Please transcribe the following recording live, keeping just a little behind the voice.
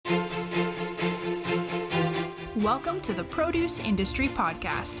Welcome to the Produce Industry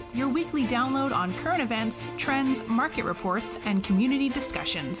Podcast, your weekly download on current events, trends, market reports, and community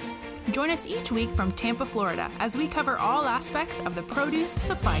discussions. Join us each week from Tampa, Florida, as we cover all aspects of the produce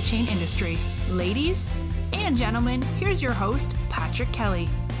supply chain industry. Ladies and gentlemen, here's your host, Patrick Kelly.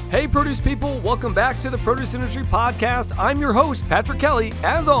 Hey, produce people, welcome back to the Produce Industry Podcast. I'm your host, Patrick Kelly.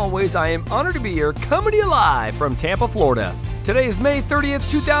 As always, I am honored to be here, coming to you live from Tampa, Florida. Today is May 30th,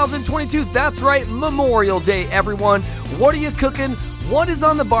 2022. That's right, Memorial Day, everyone. What are you cooking? What is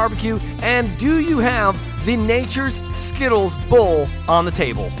on the barbecue? And do you have the Nature's Skittles bowl on the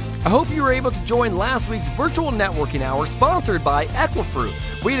table? I hope you were able to join last week's virtual networking hour sponsored by Equifruit.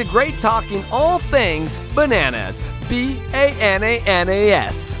 We had a great talking all things bananas. B-A-N-A-N-A-S.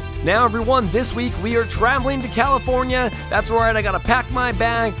 Now, everyone, this week we are traveling to California. That's right, I gotta pack my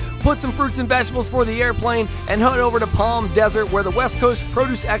bag, put some fruits and vegetables for the airplane, and head over to Palm Desert where the West Coast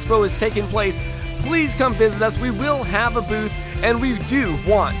Produce Expo is taking place. Please come visit us. We will have a booth, and we do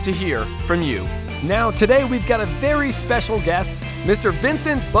want to hear from you. Now, today we've got a very special guest, Mr.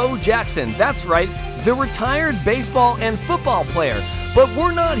 Vincent Bo Jackson. That's right, the retired baseball and football player. But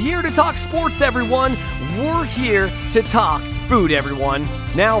we're not here to talk sports, everyone. We're here to talk food, everyone.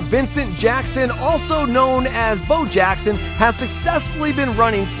 Now, Vincent Jackson, also known as Bo Jackson, has successfully been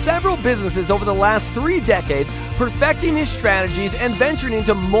running several businesses over the last 3 decades, perfecting his strategies and venturing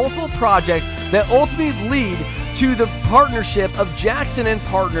into multiple projects that ultimately lead to the partnership of Jackson and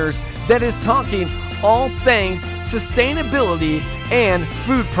Partners that is talking all things sustainability and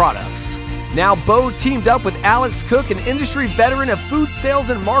food products. Now, Bo teamed up with Alex Cook, an industry veteran of food sales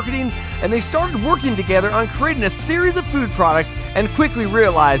and marketing, and they started working together on creating a series of food products and quickly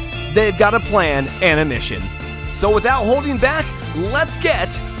realized they've got a plan and a mission. So without holding back, let's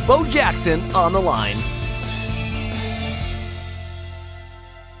get Bo Jackson on the line.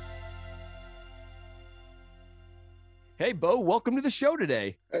 Hey, Bo, welcome to the show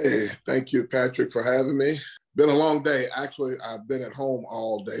today. Hey, thank you, Patrick, for having me. Been a long day. Actually, I've been at home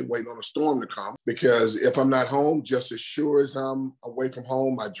all day waiting on a storm to come because if I'm not home, just as sure as I'm away from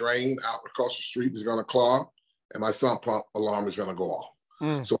home, my drain out across the street is going to clog and my sump pump alarm is going to go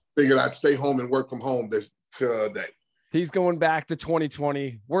off. So I figured I'd stay home and work from home this day. He's going back to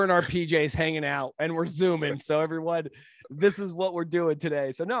 2020. We're in our PJs hanging out and we're Zooming. So everyone, this is what we're doing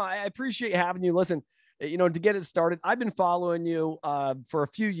today. So no, I appreciate having you. Listen, you know, to get it started, I've been following you for a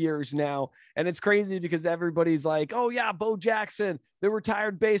few years now, and it's crazy because everybody's like, oh yeah, Bo Jackson, the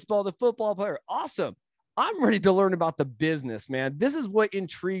retired baseball, the football player. Awesome. I'm ready to learn about the business, man. This is what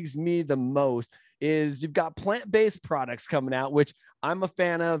intrigues me the most is you've got plant-based products coming out, which I'm a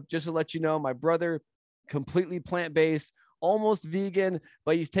fan of. Just to let you know, my brother, completely plant-based, almost vegan,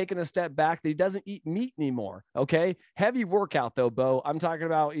 but he's taken a step back that he doesn't eat meat anymore. Okay. Heavy workout though, Bo. I'm talking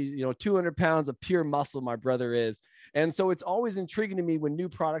about, 200 pounds of pure muscle. My brother is. And so it's always intriguing to me when new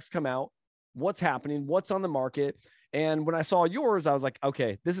products come out, what's happening, what's on the market. And when I saw yours, I was like,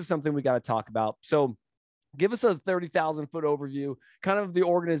 okay, this is something we got to talk about. So give us a 30,000 foot overview, kind of the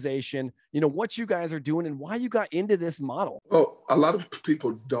organization, what you guys are doing and why you got into this model. Well, a lot of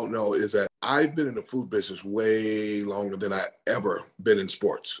people don't know is that I've been in the food business way longer than I ever been in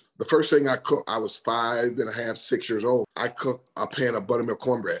sports. The first thing I cooked, I was 5.5, 6 years old. I cooked a pan of buttermilk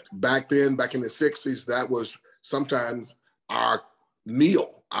cornbread. Back then, back in the 60s, that was sometimes our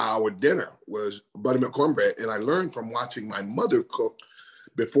meal, our dinner was buttermilk cornbread. And I learned from watching my mother cook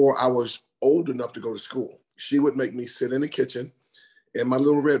before I was old enough to go to school. She would make me sit in the kitchen in my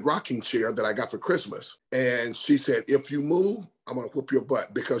little red rocking chair that I got for Christmas. And she said, if you move, I'm going to whoop your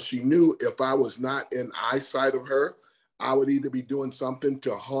butt, because she knew if I was not in eyesight of her, I would either be doing something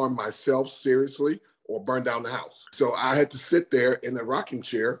to harm myself seriously or burn down the house. So I had to sit there in the rocking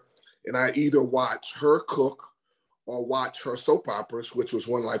chair and I either watch her cook or watch her soap operas, which was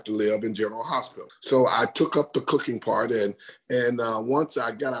One Life to Live in General Hospital. So I took up the cooking part, and once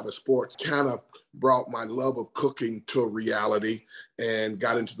I got out of sports, kind of brought my love of cooking to reality and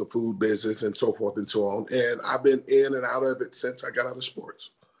got into the food business and so forth and so on. And I've been in and out of it since I got out of sports.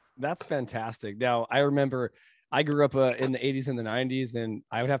 That's fantastic. Now, I remember I grew up in the 80s and the 90s, and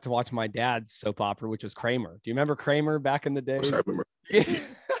I would have to watch my dad's soap opera, which was Kramer. Do you remember Kramer back in the day? I remember.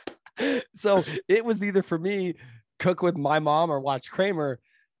 So it was either for me, cook with my mom or watch Kramer.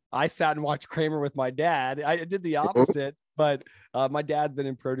 I sat and watched Kramer with my dad. I did the opposite, but my dad's been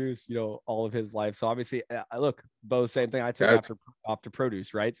in produce, all of his life. So obviously, look, Bo, same thing. I took after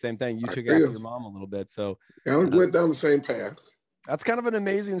produce, right? Same thing. You took after your mom a little bit. So yeah, we went down the same path. That's kind of an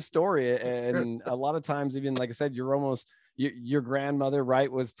amazing story. And a lot of times, even like I said, your grandmother,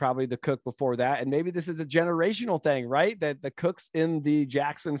 right, was probably the cook before that. And maybe this is a generational thing, right? That the cooks in the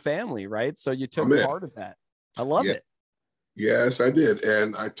Jackson family, right? So you took part of that. I love it. Yes, I did.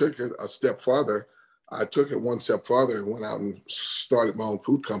 And I took it a step farther. I took it one step farther and went out and started my own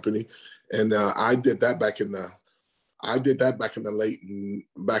food company. And I did that back in the late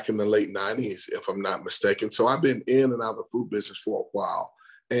 90s, if I'm not mistaken. So I've been in and out of the food business for a while.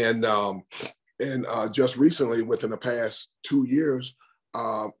 And just recently, within the past 2 years,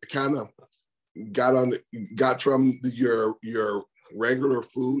 kind of got from your regular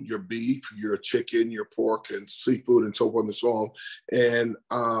food, your beef, your chicken, your pork, and seafood, and so forth and so on, and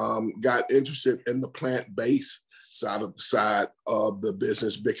got interested in the plant-based side of the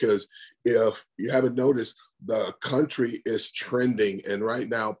business, because if you haven't noticed, the country is trending, and right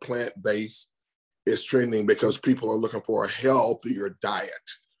now plant-based is trending because people are looking for a healthier diet.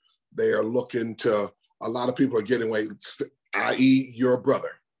 They are looking to, a lot of people are getting away, i.e. your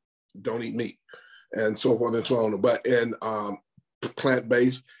brother, don't eat meat, and so forth and so on. But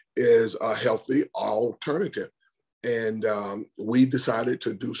plant-based is a healthy alternative. And we decided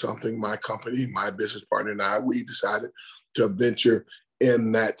to do something, my company, my business partner and I, we decided to venture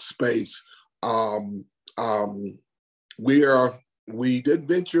in that space. We did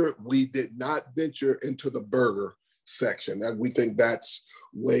not venture into the burger section. And we think that's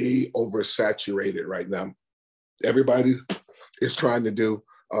way oversaturated right now. Everybody is trying to do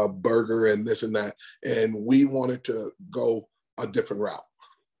a burger and this and that. And we wanted to go a different route.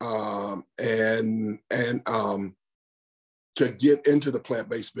 To get into the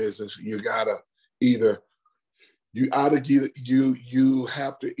plant-based business, you have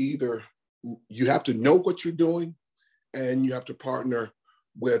to know what you're doing, and you have to partner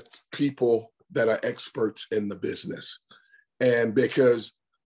with people that are experts in the business. And because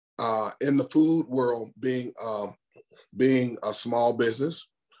in the food world, being a small business,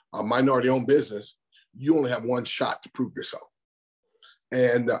 a minority-owned business, you only have one shot to prove yourself.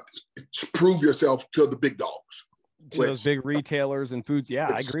 And prove yourself to the big dogs. To those big retailers and foods. Yeah,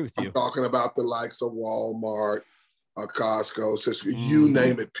 I agree with you. I'm talking about the likes of Walmart, Costco, Cisco, you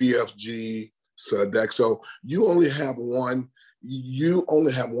name it, PFG, Sodexo. You only have one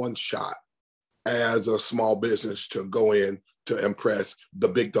shot as a small business to go in to impress the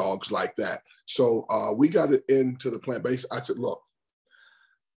big dogs like that. So we got it into the plant-based. I said, look,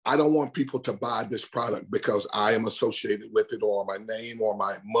 I don't want people to buy this product because I am associated with it, or my name or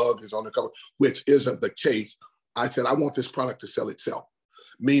my mug is on the cover, which isn't the case. I said, I want this product to sell itself,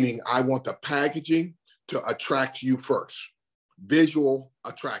 meaning I want the packaging to attract you first, visual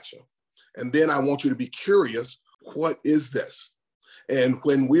attraction. And then I want you to be curious, what is this? And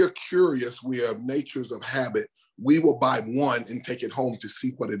when we're curious, we are natures of habit. We will buy one and take it home to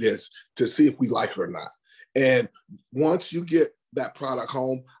see what it is, to see if we like it or not. And once you get that product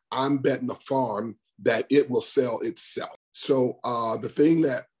home, I'm betting the farm that it will sell itself. So the thing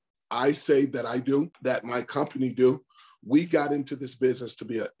that I say that I do, that my company do, we got into this business to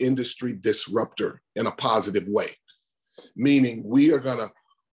be an industry disruptor in a positive way. Meaning we are gonna,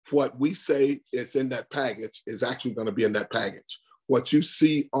 what we say is in that package is actually gonna be in that package. What you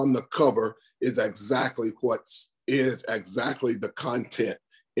see on the cover is exactly the content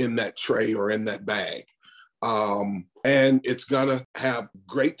in that tray or in that bag. And it's gonna have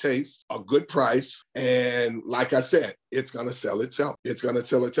great taste, a good price, and like I said, it's gonna sell itself. It's gonna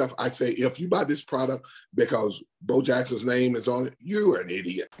sell itself. I say, if you buy this product because Bo Jackson's name is on it, you are an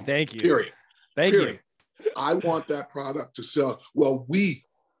idiot. Thank you. Period. Thank you. I want that product to sell. Well, we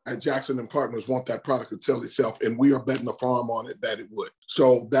at Jackson and Partners want that product to sell itself, and we are betting the farm on it that it would.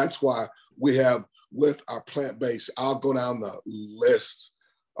 So that's why we have, with our plant-based, I'll go down the list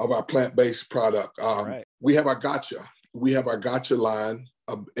of our plant-based product. Right. We have our gotcha. We have our gotcha line.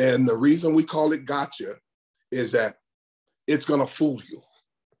 And the reason we call it gotcha is that it's going to fool you.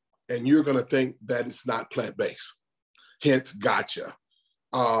 And you're going to think that it's not plant-based. Hence, gotcha.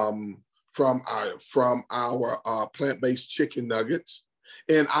 From our plant-based chicken nuggets.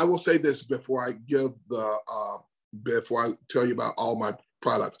 And I will say this before I tell you about all my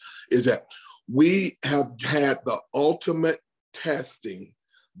products, is that we have had the ultimate testing,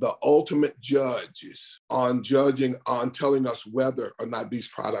 the ultimate judges on telling us whether or not these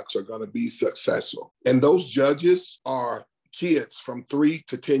products are going to be successful. And those judges are kids from 3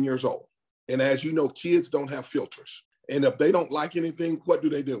 to 10 years old. And as you know, kids don't have filters. And if they don't like anything, what do?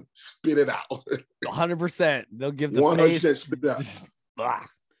 Spit it out. 100%. They'll give the 100% face. spit it out.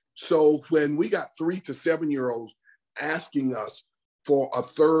 So when we got 3 to 7-year-olds asking us for a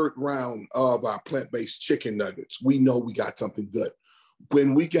third round of our plant-based chicken nuggets, we know we got something good.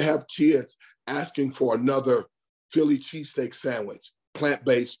 When we can have kids asking for another Philly cheesesteak sandwich,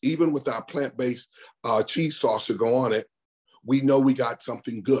 plant-based, even with our plant-based cheese sauce to go on it, we know we got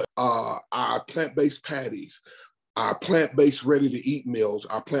something good. Our plant-based patties, our plant-based ready-to-eat meals,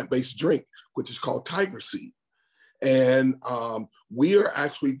 our plant-based drink, which is called Tiger Seed. And we are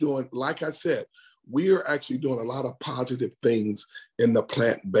actually doing, like I said, we are actually doing a lot of positive things in the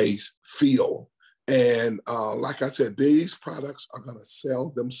plant-based field. And like I said, these products are going to sell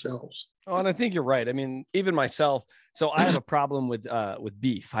themselves. Oh, and I think you're right. I mean, even myself. So I have a problem with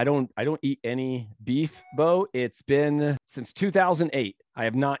beef. I don't eat any beef, Bo. It's been since 2008. I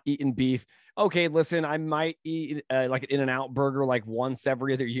have not eaten beef. Okay, listen, I might eat like an In-N-Out burger like once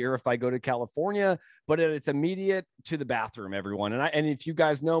every other year if I go to California, but it's immediate to the bathroom, everyone. And if you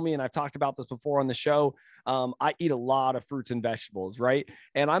guys know me, and I've talked about this before on the show, I eat a lot of fruits and vegetables, right?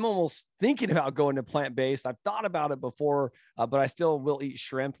 And I'm almost thinking about going to plant-based. I've thought about it before, but I still will eat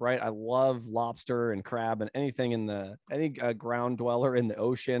shrimp, right? I love lobster and crab and anything in any ground dweller in the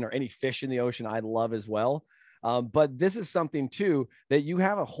ocean or any fish in the ocean, I love as well. But this is something too, that you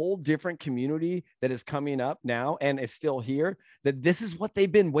have a whole different community that is coming up now and is still here, that this is what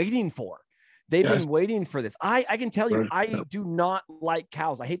they've been waiting for. They've been waiting for this. I can tell you, I do not like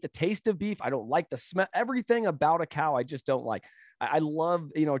cows. I hate the taste of beef. I don't like the smell, everything about a cow. I just don't like. I love,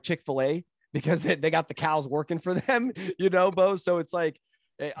 Chick-fil-A because they got the cows working for them, Bo. So it's like,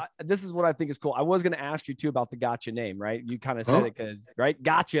 this is what I think is cool. I was going to ask you too about the gotcha name, right? You kind of said it because, right?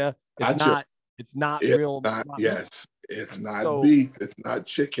 Gotcha. It's not real. Yes, it's not beef. It's not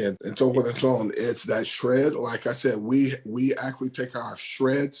chicken, and so forth and so on. It's that shred. Like I said, we actually take our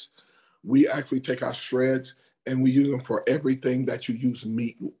shreds. We actually take our shreds and we use them for everything that you use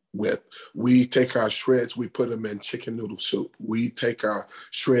meat with. We take our shreds, we put them in chicken noodle soup. We take our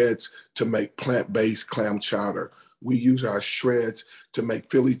shreds to make plant-based clam chowder. We use our shreds to make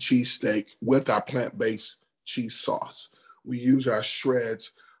Philly cheesesteak with our plant-based cheese sauce. We use our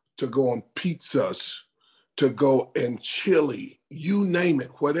shreds to go on pizzas, to go in chili, you name it.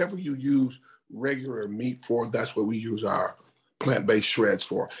 Whatever you use regular meat for, that's what we use our plant-based shreds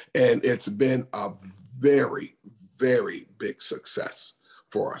for. And it's been a very, very big success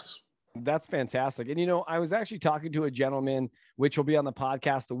for us. That's fantastic. And, I was actually talking to a gentleman, which will be on the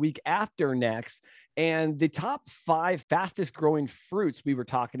podcast the week after next. And the top 5 fastest growing fruits we were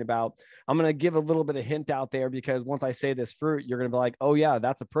talking about, I'm going to give a little bit of hint out there because once I say this fruit, you're going to be like, oh yeah,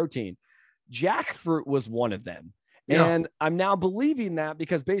 that's a protein. Jackfruit was one of them. Yeah. And I'm now believing that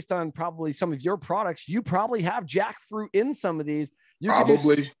because based on probably some of your products, you probably have jackfruit in some of these.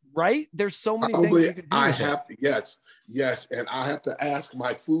 Probably. Right? There's so many things you could do. Yes. And I have to ask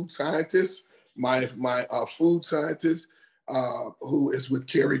my food scientist, my food scientist, who is with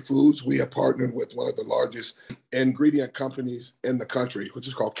Kerry Foods. We have partnered with one of the largest ingredient companies in the country, which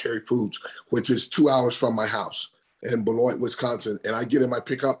is called Kerry Foods, which is 2 hours from my house in Beloit, Wisconsin. And I get in my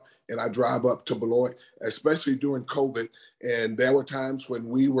pickup and I drive up to Beloit, especially during COVID. And there were times when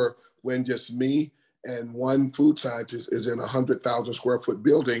just me and one food scientist is in a 100,000 square foot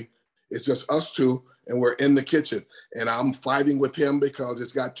building. It's just us two, and we're in the kitchen. And I'm fighting with him because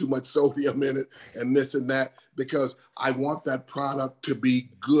it's got too much sodium in it and this and that, because I want that product to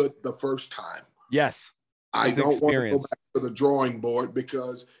be good the first time. Yes. I don't want to go back to the drawing board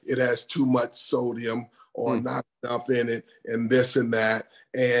because it has too much sodium or not enough in it and this and that.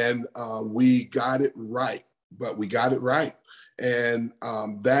 And we got it right, And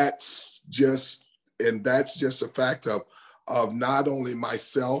that's just a fact of not only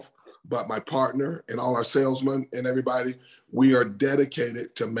myself, but my partner and all our salesmen and everybody. We are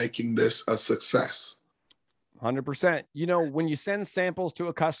dedicated to making this a success. 100%. When you send samples to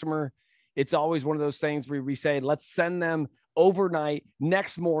a customer, it's always one of those things where we say, let's send them overnight,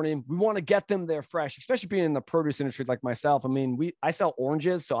 next morning. We want to get them there fresh, especially being in the produce industry like myself. I mean, I sell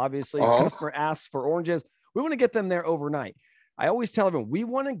oranges. So obviously a customer asks for oranges. We want to get them there overnight. I always tell everyone, we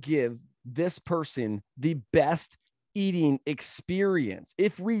want to give this person the best eating experience.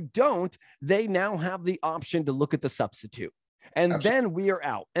 If we don't, they now have the option to look at the substitute. And Absolutely. Then we are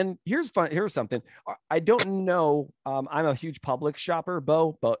out. And here's something. I don't know. I'm a huge Publix shopper,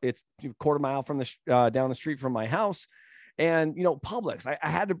 Bo, but it's a quarter mile from down the street from my house. And, Publix, I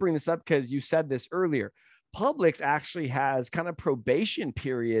had to bring this up because you said this earlier. Publix actually has kind of probation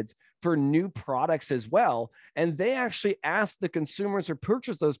periods for new products as well. And they actually ask the consumers who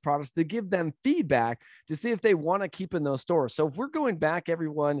purchase those products to give them feedback to see if they want to keep in those stores. So if we're going back,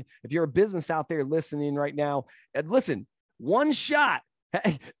 everyone, if you're a business out there listening right now, and listen, one shot.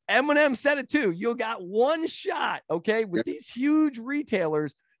 Eminem said it too. You got one shot. Okay. With these huge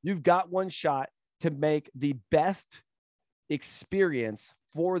retailers, you've got one shot to make the best experience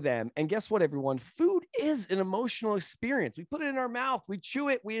for them. And guess what, everyone? Food is an emotional experience. We put it in our mouth, we chew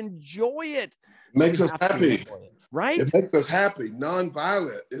it, we enjoy it. Makes us happy, right? It makes us happy,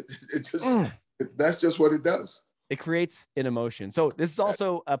 non-violent. It just that's just what it does. It creates an emotion. So this is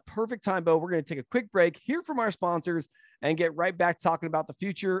also a perfect time, Bo. We're going to take a quick break, hear from our sponsors, and get right back talking about the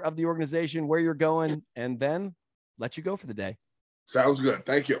future of the organization, where you're going, and then let you go for the day. Sounds good.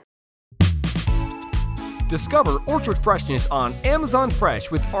 Thank you. Discover orchard freshness on Amazon Fresh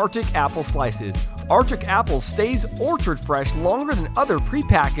with Arctic apple slices. Arctic apples stays orchard fresh longer than other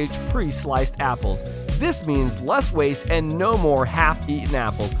prepackaged, pre-sliced apples. This means less waste and no more half-eaten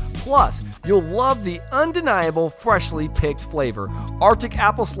apples. Plus, you'll love the undeniable freshly picked flavor. Arctic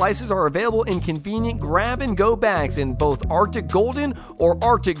apple slices are available in convenient grab-and-go bags in both Arctic Golden or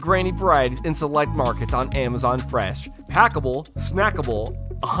Arctic Granny varieties in select markets on Amazon Fresh. Packable, snackable,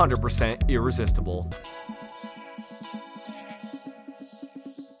 100% irresistible.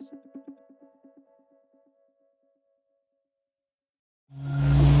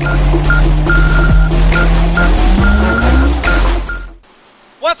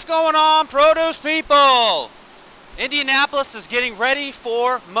 What's going on, produce people? Indianapolis is getting ready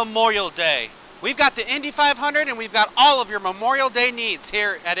for Memorial Day. We've got the Indy 500 and we've got all of your Memorial Day needs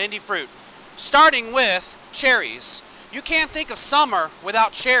here at Indy Fruit. Starting with cherries. You can't think of summer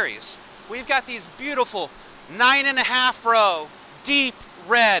without cherries. We've got these beautiful 9.5 row, deep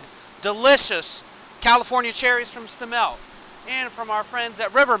red, delicious California cherries from Stemel and from our friends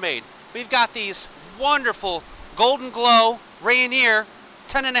at Rivermaid. We've got these wonderful Golden Glow Rainier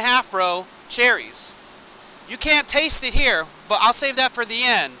 10.5 row cherries. You can't taste it here, but I'll save that for the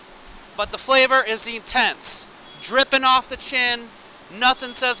end. But the flavor is intense, dripping off the chin.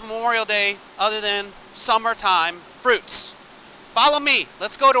 Nothing says Memorial Day other than summertime fruits. Follow me.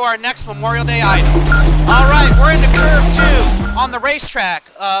 Let's go to our next Memorial Day item. All right, we're into curve 2 on the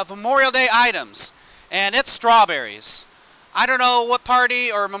racetrack of Memorial Day items, and it's strawberries. I don't know what party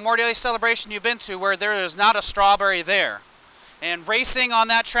or Memorial Day celebration you've been to where there is not a strawberry there. And racing on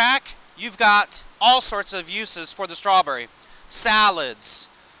that track, you've got all sorts of uses for the strawberry. Salads,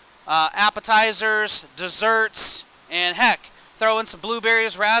 appetizers, desserts, and heck, throw in some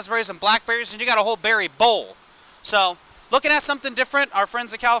blueberries, raspberries, and blackberries, and you got a whole berry bowl. So, looking at something different, our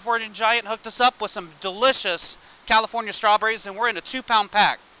friends at California Giant hooked us up with some delicious California strawberries, and we're in a 2-pound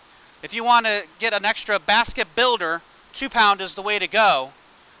pack. If you want to get an extra basket builder, 2-pound is the way to go,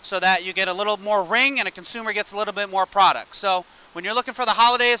 so that you get a little more ring and a consumer gets a little bit more product. So when you're looking for the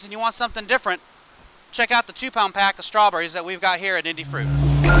holidays and you want something different, check out the 2-pound pack of strawberries that we've got here at Indy Fruit.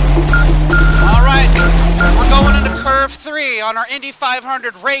 All right, we're going into curve 3 on our Indy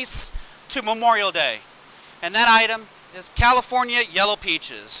 500 race to Memorial Day. And that item is California yellow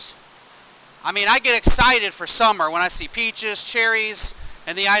peaches. I mean, I get excited for summer when I see peaches, cherries,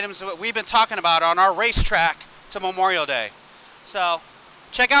 and the items that we've been talking about on our racetrack to Memorial Day. So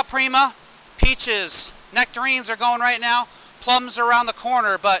check out Prima. Peaches, nectarines are going right now. Plums are around the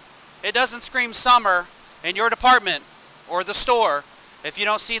corner, but it doesn't scream summer in your department or the store if you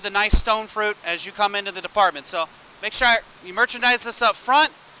don't see the nice stone fruit as you come into the department. So make sure you merchandise this up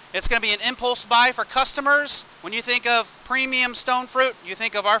front. It's going to be an impulse buy for customers. When you think of premium stone fruit, you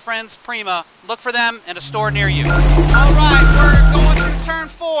think of our friends Prima. Look for them in a store near you. All right, we're going through turn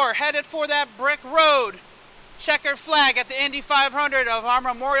 4, headed for that brick road. Checkered flag at the Indy 500 of our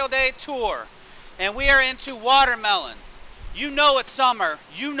Memorial Day tour. And we are into watermelon. You know it's summer,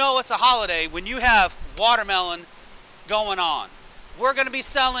 you know it's a holiday when you have watermelon going on. We're going to be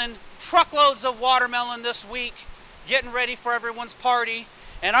selling truckloads of watermelon this week, getting ready for everyone's party.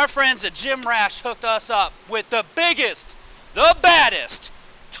 And our friends at Jim Rash hooked us up with the biggest, the baddest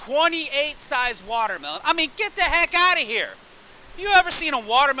 28 size watermelon. I mean, get the heck out of here. You ever seen a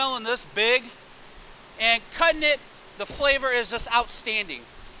watermelon this big? And cutting it, the flavor is just outstanding.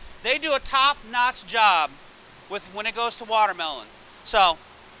 They do a top-notch job with when it goes to watermelon. So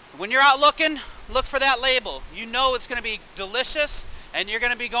when you're out looking, look for that label. You know it's going to be delicious and you're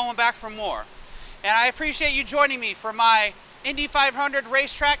going to be going back for more. And I appreciate you joining me for my Indy 500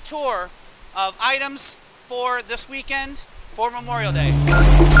 racetrack tour of items for this weekend for Memorial Day.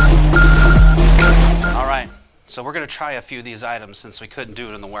 All right, so we're going to try a few of these items since we couldn't do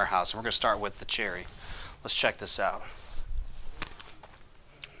it in the warehouse. We're going to start with the cherry. Let's check this out.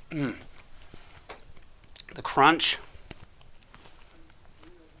 The crunch,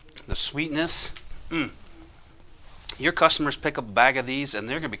 the sweetness. Your customers pick up a bag of these and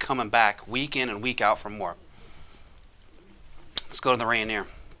they're going to be coming back week in and week out for more. Let's go to the Rainier.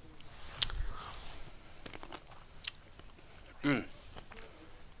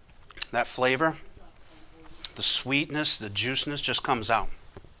 That flavor, the sweetness, the juiciness just comes out.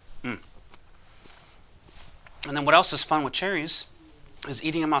 And then what else is fun with cherries is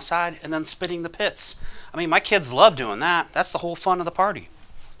eating them outside and then spitting the pits. I mean, my kids love doing that. That's the whole fun of the party.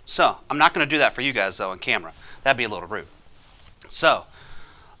 So I'm not going to do that for you guys, though, on camera. That'd be a little rude. So,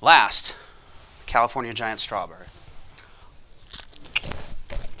 last, California Giant Strawberry.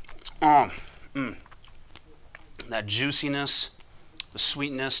 That juiciness, the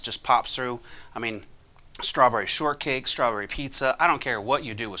sweetness just pops through. I mean, strawberry shortcake, strawberry pizza. I don't care what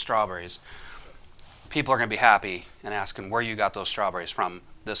you do with strawberries. People are going to be happy and asking where you got those strawberries from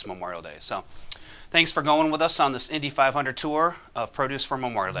this Memorial Day. So, thanks for going with us on this Indy 500 tour of produce for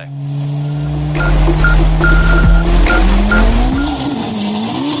Memorial Day.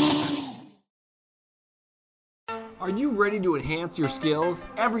 Are you ready to enhance your skills?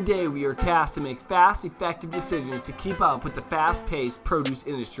 Every day we are tasked to make fast, effective decisions to keep up with the fast-paced produce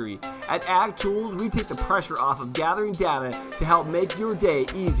industry. At Ag Tools, we take the pressure off of gathering data to help make your day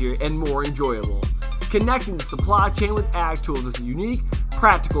easier and more enjoyable. Connecting the supply chain with Ag Tools is unique,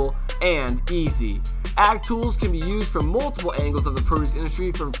 practical, and easy. Ag Tools can be used from multiple angles of the produce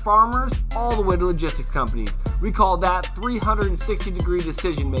industry, from farmers all the way to logistics companies. We call that 360-degree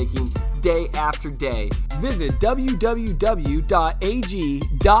decision-making day after day. Visit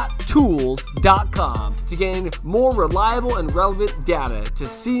www.ag.tools.com to gain more reliable and relevant data to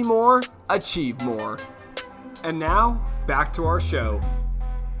see more, achieve more. And now, back to our show.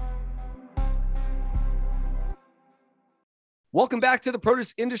 Welcome back to the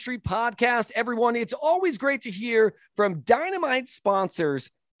Produce Industry Podcast, everyone. It's always great to hear from Dynamite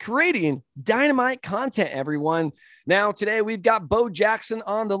sponsors creating dynamite content, everyone. Now, today we've got Bo Jackson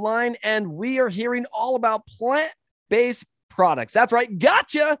on the line, and we are hearing all about plant-based products. That's right.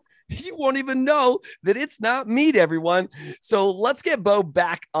 Gotcha. You won't even know that it's not meat, everyone. So let's get Bo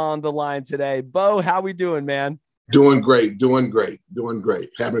back on the line today. Bo, how we doing, man? Doing great. Having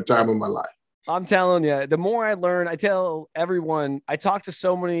the time of my life. I'm telling you, the more I learn, I tell everyone, I talk to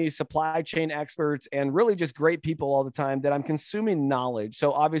so many supply chain experts and really just great people all the time that I'm consuming knowledge.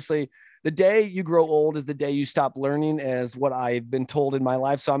 So obviously the day you grow old is the day you stop learning, as what I've been told in my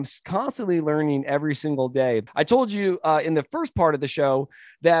life. So I'm constantly learning every single day. I told you in the first part of the show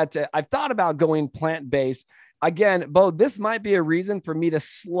that I've thought about going plant-based. Again, Bo, this might be a reason for me to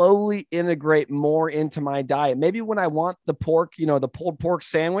slowly integrate more into my diet. Maybe when I want the pork, the pulled pork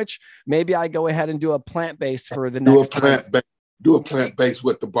sandwich, maybe I go ahead and do a plant-based for the next time. Do a plant-based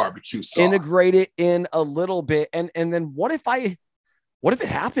with the barbecue sauce. Integrate it in a little bit. And then what if it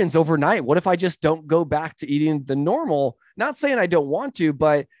happens overnight? What if I just don't go back to eating the normal? Not saying I don't want to,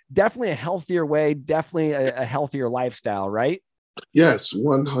 but definitely a healthier way, definitely a healthier lifestyle, right? Yes,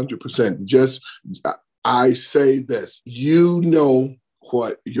 100%. I say this,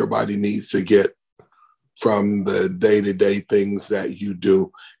 what your body needs to get from the day-to-day things that you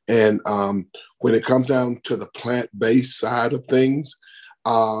do. And when it comes down to the plant-based side of things,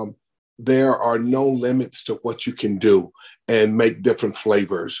 there are no limits to what you can do and make different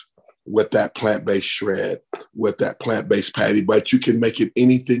flavors with that plant-based shred, with that plant-based patty, but you can make it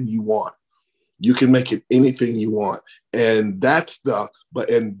anything you want. And that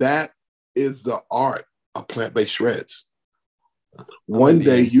is the art of plant-based shreds. One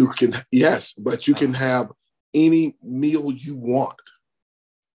day you can have any meal you want.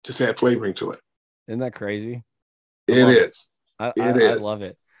 Just add flavoring to it. Isn't that crazy? It is. I love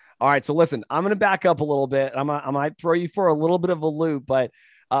it. All right. So listen, I'm going to back up a little bit. I might throw you for a little bit of a loop, but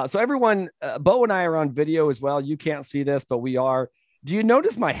so everyone, Bo and I are on video as well. You can't see this, but we are. Do you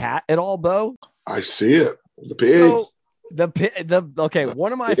notice my hat at all, Bo? I see it. The pig. So,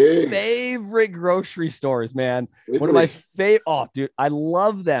 one of my favorite grocery stores, man. One of my favorite. Oh, dude, I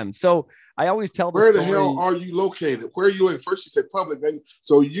love them. So I always tell Where the hell are you located? Where are you in? First you said public, then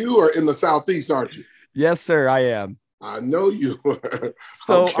so you are in the Southeast, aren't you? Yes, sir, I am. I know you are.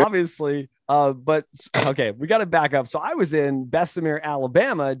 So obviously, but okay, we got to back up. So I was in Bessemer,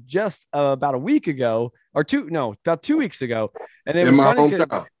 Alabama, just about a week ago, about 2 weeks ago, and it was my funny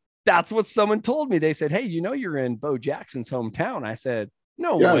hometown. That's what someone told me. They said, "Hey, you're in Bo Jackson's hometown." I said,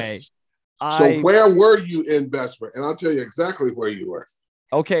 "No way." So where were you in Bessemer? And I'll tell you exactly where you were.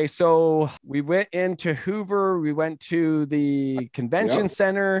 Okay, so we went into Hoover. We went to the convention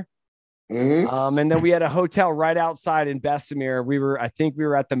center. Mm-hmm. And then we had a hotel right outside in Bessemer. I think we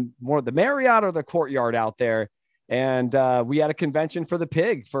were at the Marriott or the Courtyard out there. And we had a convention for the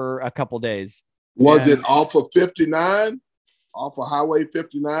pig for a couple days. Was it off of 59? Off of Highway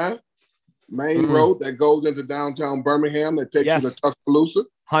 59, main road that goes into downtown Birmingham that takes you to Tuscaloosa?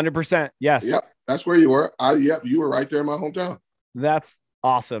 100%. Yes. Yep. That's where you were. You were right there in my hometown. That's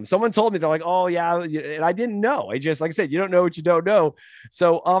Awesome. Someone told me, they're like, oh yeah. And I didn't know. I just, like I said, you don't know what you don't know.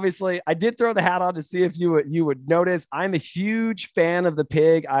 So obviously I did throw the hat on to see if you would notice. I'm a huge fan of the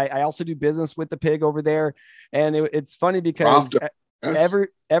pig. I also do business with the pig over there. And it's funny because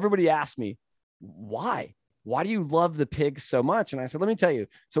everybody asked me, why do you love the pig so much? And I said, let me tell you.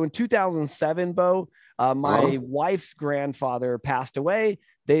 So in 2007, Bo, my wife's grandfather passed away.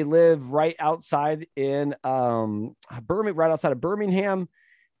 They live right outside in Birmingham, right outside of Birmingham.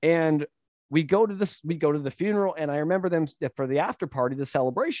 And we go to the funeral. And I remember them for the after party, the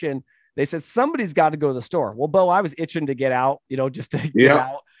celebration, they said, somebody's got to go to the store. Well, Bo, I was itching to get out, just to get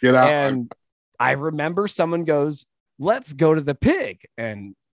out. And I remember someone goes, let's go to the pig.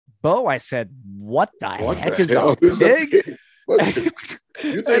 And Bo, I said, what the heck is a pig?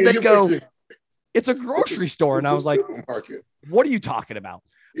 And they go, it's a grocery store. And I was like, what are you talking about?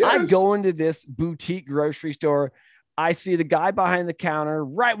 Yes. I go into this boutique grocery store. I see the guy behind the counter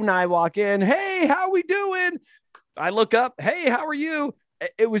right when I walk in. Hey, how we doing? I look up. Hey, how are you?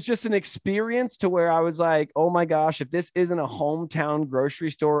 It was just an experience to where I was like, oh my gosh, if this isn't a hometown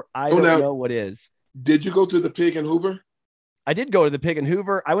grocery store, I don't know what is. Did you go to the pig in Hoover? I did go to the pig in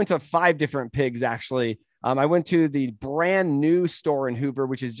Hoover. I went to 5 different pigs, actually. I went to the brand new store in Hoover,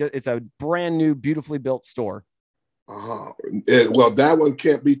 which is it's a brand new, beautifully built store. Well, that one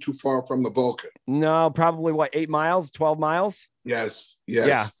can't be too far from the Vulcan. No, probably 8 miles, 12 miles. Yes.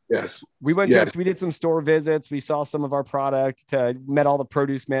 We went we did some store visits. We saw some of our product, met all the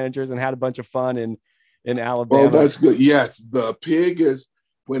produce managers and had a bunch of fun in Alabama. Oh, that's good. Yes. The pig is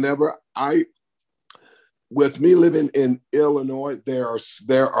with me living in Illinois, there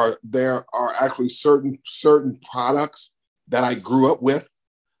are actually certain products that I grew up with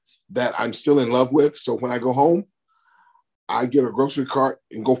that I'm still in love with. So when I go home, I get a grocery cart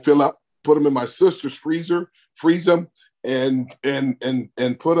and go fill up, put them in my sister's freezer, freeze them, and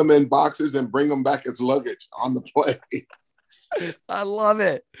put them in boxes and bring them back as luggage on the plane. I love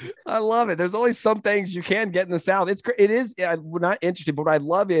it. There's only some things you can get in the South. We're not interested, but what I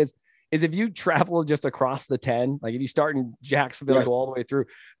love is if you travel just across the 10, like if you start in Jacksonville, yes, go all the way through,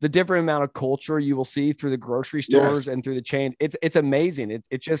 the different amount of culture you will see through the grocery stores, yes, and through the chain. It's amazing.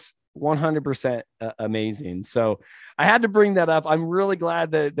 It's just 100% amazing. So I had to bring that up. I'm really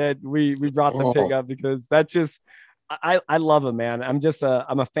glad that we brought the pig up, because that's just, I love him, man. I'm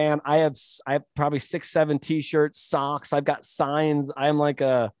a fan. I have probably 6-7 t-shirts, socks. I've got signs. I'm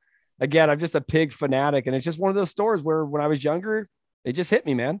I'm just a pig fanatic. And it's just one of those stores where when I was younger, it just hit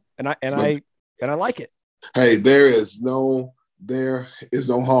me, man. And I like it. Hey, there is no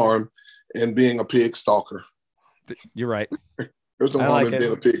harm in being a pig stalker. You're right. There's no harm in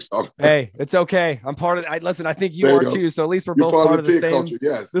being a pig stalker. Hey, it's okay. I'm part of it. Listen, I think you are too. So at least we're both part of the same culture.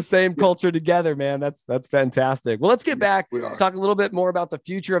 Yes. The same culture together, man. That's fantastic. Well, let's get back, talk a little bit more about the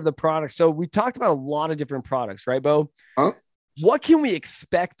future of the product. So we talked about a lot of different products, right, Bo? Huh? What can we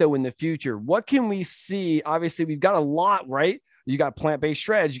expect though in the future? What can we see? Obviously, we've got a lot, right? You got plant-based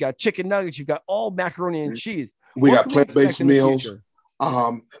shreds, you got chicken nuggets, you got all macaroni and cheese. We got plant-based meals.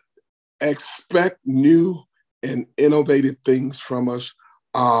 Expect new and innovative things from us.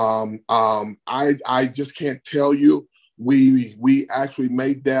 I just can't tell you. We actually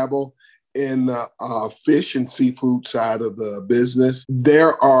may dabble in the fish and seafood side of the business.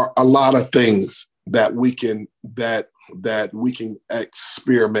 There are a lot of things that we can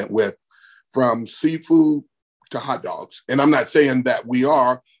experiment with, from seafood to hot dogs. And I'm not saying that we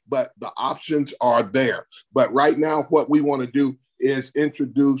are, but the options are there. But right now, what we want to do is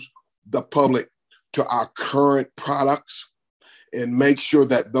introduce the public to our current products and make sure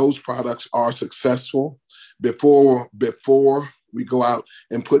that those products are successful before we go out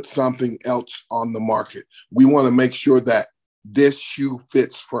and put something else on the market. We want to make sure that this shoe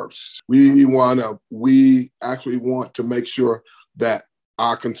fits first. We actually want to make sure that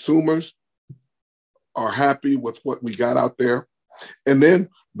our consumers are happy with what we got out there. And then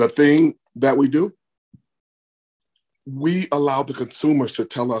the thing that we do, we allow the consumers to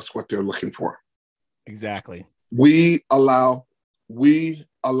tell us what they're looking for. Exactly. We allow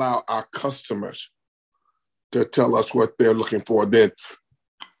our customers to tell us what they're looking for. Then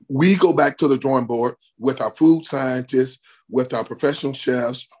we go back to the drawing board with our food scientists, with our professional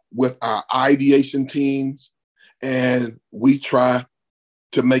chefs, with our ideation teams, and we try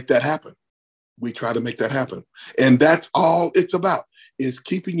to make that happen. And that's all it's about, is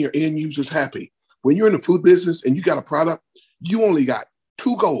keeping your end users happy. When you're in the food business and you got a product, you only got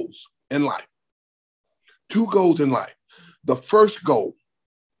 2 goals in life. 2 goals in life. The first goal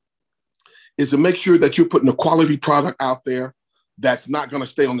is to make sure that you're putting a quality product out there that's not going to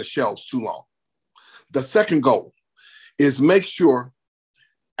stay on the shelves too long. The second goal is make sure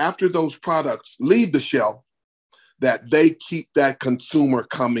after those products leave the shelf, that they keep that consumer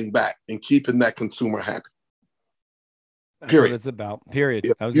coming back and keeping that consumer happy. That's Period. what it's about. Period.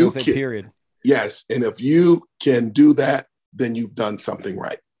 If I was going to say can, period. Yes. And if you can do that, then you've done something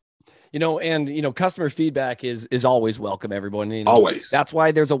right. Customer feedback is always welcome, everyone. Always. That's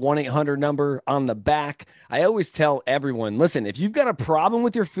why there's a 1-800 number on the back. I always tell everyone, listen, if you've got a problem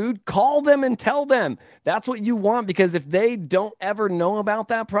with your food, call them and tell them. That's what you want, because if they don't ever know about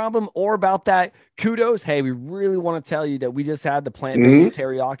that problem or about that, kudos. Hey, we really want to tell you that we just had the plant-based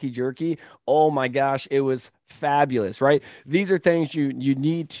teriyaki jerky. Oh my gosh, it was fabulous, right? These are things you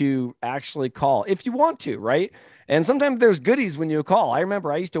need to actually call if you want to, right? And sometimes there's goodies when you call. I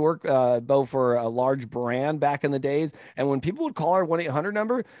remember I used to work, Bo, for a large brand back in the days. And when people would call our 1-800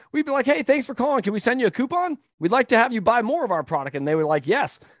 number, we'd be like, hey, thanks for calling. Can we send you a coupon? We'd like to have you buy more of our product. And they were like,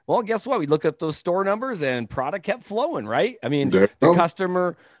 yes. Well, guess what? We looked at those store numbers and product kept flowing, right? I mean, the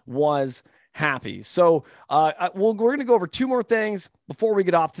customer was happy. So we're going to go over two more things before we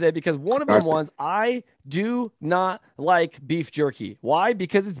get off today, because one of them was I do not like beef jerky. Why?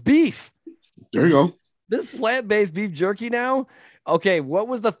 Because it's beef. There you go. This plant-based beef jerky now, okay, what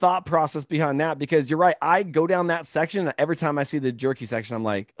was the thought process behind that? Because you're right, I go down that section, and every time I see the jerky section, I'm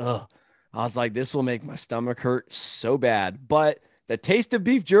like, ugh. I was like, this will make my stomach hurt so bad. But the taste of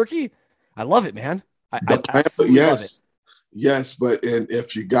beef jerky, I love it, man. I absolutely love it. Yes, but and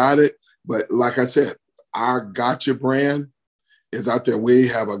if you got it, but like I said, our Gotcha brand is out there. We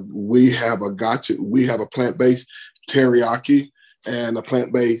have a Gotcha, we have a plant-based teriyaki and a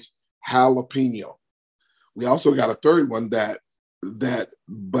plant-based jalapeno. We also got a third one that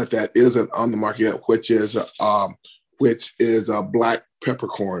isn't on the market yet, which is a black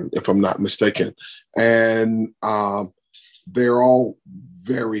peppercorn, if I'm not mistaken. And they're all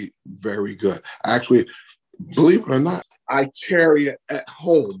very, very good. Actually, believe it or not, I carry it at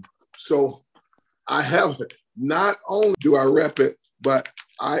home. So I have it. Not only do I rep it, but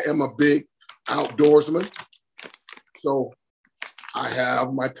I am a big outdoorsman. So I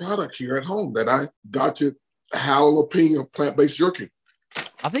have my product here at home that I got to jalapeno plant-based jerky.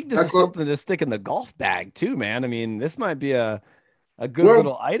 I think this is something to stick in the golf bag too, man. I mean, this might be a good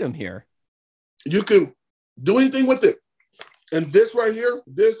little item here. You can do anything with it. And this right here,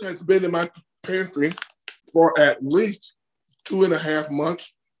 this has been in my pantry for at least 2.5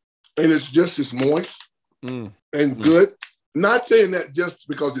 months. And it's just as moist and good. Not saying that just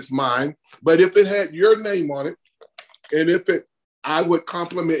because it's mine, but if it had your name on it, and I would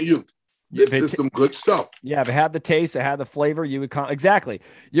compliment you. This is some good stuff. Yeah, if it had the taste, it had the flavor, you would exactly.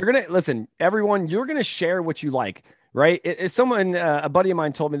 You're gonna listen, everyone. You're gonna share what you like, right? A buddy of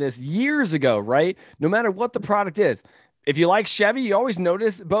mine told me this years ago, right? No matter what the product is, if you like Chevy, you always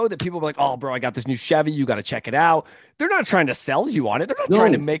notice, Bo, that people are like, "Oh, bro, I got this new Chevy. You got to check it out." They're not trying to sell you on it. They're not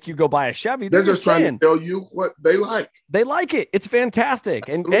trying to make you go buy a Chevy. They're just trying to tell you what they like. They like it. It's fantastic,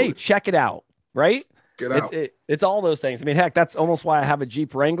 and hey, check it out, right? It's all those things. I mean, heck, that's almost why I have a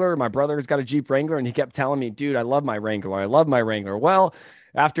Jeep Wrangler. My brother's got a Jeep Wrangler, and he kept telling me, dude, I love my Wrangler. I love my Wrangler. Well,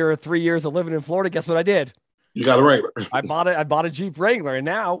 after 3 years of living in Florida, guess what I did? You got a Wrangler. I bought a Jeep Wrangler, and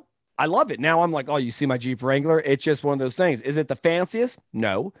now I love it. Now I'm like, oh, you see my Jeep Wrangler? It's just one of those things. Is it the fanciest?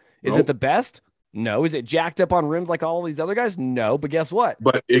 No. Is it the best? No. Is it jacked up on rims like all these other guys? No. But guess what?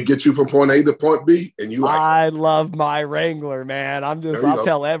 But it gets you from point A to point B, and you like it. I love my Wrangler, man. I'll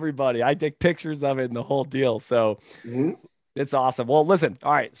tell everybody. I take pictures of it and the whole deal. So it's awesome. Well, listen.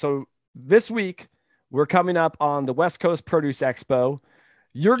 All right. So this week we're coming up on the West Coast Produce Expo.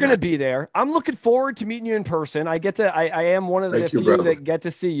 You're going to be there. I'm looking forward to meeting you in person. I am one of the few that get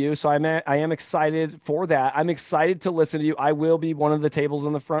to see you. So I am excited for that. I'm excited to listen to you. I will be one of the tables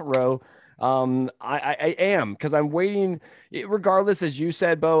in the front row. I am, because I'm waiting, regardless, as you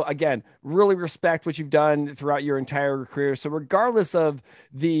said, Bo, again, really respect what you've done throughout your entire career. So regardless of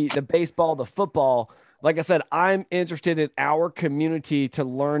the baseball, the football, like I said, I'm interested in our community to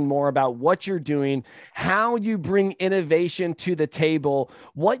learn more about what you're doing, how you bring innovation to the table,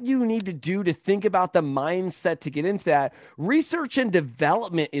 what you need to do to think about the mindset to get into that. Research and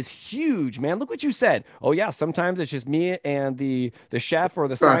development is huge, man. Look what you said. Oh yeah, sometimes it's just me and the chef or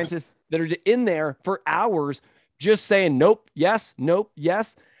the scientist that are in there for hours just saying nope, yes, nope,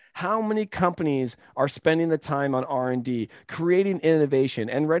 yes. How many companies are spending the time on R&D, creating innovation,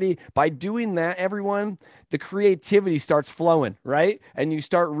 and ready? By doing that, everyone, the creativity starts flowing, right? And you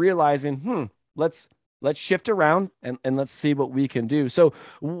start realizing, let's shift around and let's see what we can do. So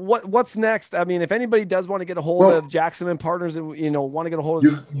what's next? I mean, if anybody does want to get a hold of Jackson and Partners and want to get a hold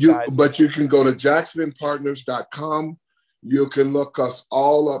of you guys, but you can go to jacksonandpartners.com. You can look us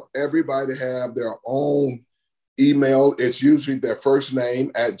all up. Everybody have their own email. It's usually their first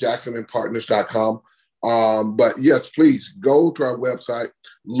name at jacksonandpartners.com. But yes, please go to our website,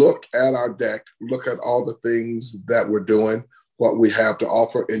 look at our deck, look at all the things that we're doing, what we have to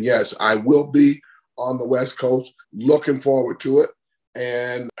offer. And yes, I will be on the West Coast, looking forward to it.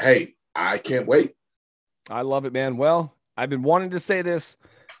 And hey, I can't wait. I love it, man. Well, I've been wanting to say this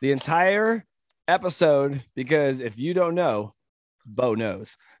the entire episode because if you don't know, Bo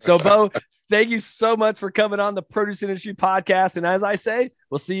knows. So Bo, thank you so much for coming on the Produce Industry Podcast. And as I say,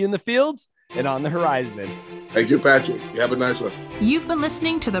 we'll see you in the fields and on the horizon. Thank you, Patrick. You have a nice one. You've been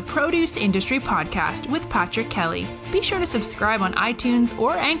listening to the Produce Industry Podcast with Patrick Kelly. Be sure to subscribe on iTunes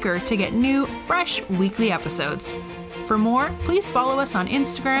or Anchor to get new, fresh weekly episodes. For more, please follow us on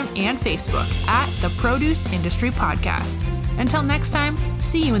Instagram and Facebook at the Produce Industry Podcast. Until next time,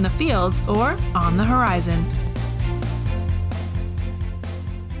 see you in the fields or on the horizon.